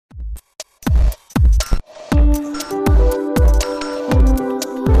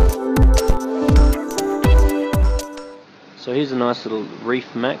So here's a nice little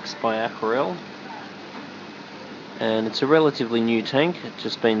Reefmax by Aquael, and it's a relatively new tank. It's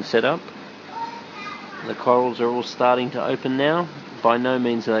just been set up. The corals are all starting to open now. By no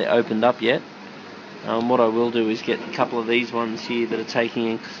means are they opened up yet. What I will do is get a couple of these ones here that are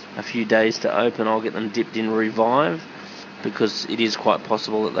taking a few days to open. I'll get them dipped in Revive, because it is quite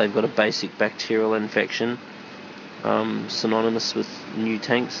possible that they've got a basic bacterial infection, synonymous with new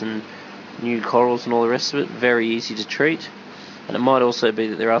tanks and new corals and all the rest of it. Very easy to treat. And it might also be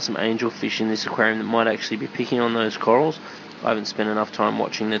that there are some angelfish in this aquarium that might actually be picking on those corals. I haven't spent enough time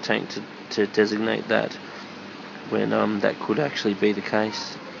watching the tank to designate that, when that could actually be the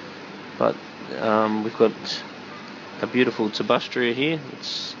case. But we've got a beautiful Tabustria here.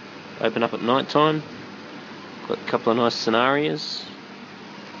 It's open up at night time. Got a couple of nice scenarios,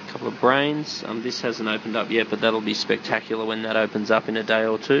 a couple of brains. This hasn't opened up yet, but that'll be spectacular when that opens up in a day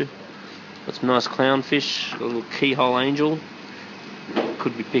or two. Got some nice clownfish, got a little keyhole angel.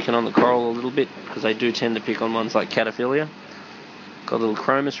 Could be picking on the coral a little bit, because they do tend to pick on ones like Cataphilia. Got a little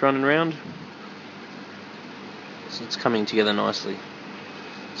chromis running around. So it's coming together nicely.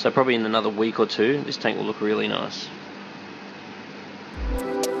 So probably in another week or two, this tank will look really nice.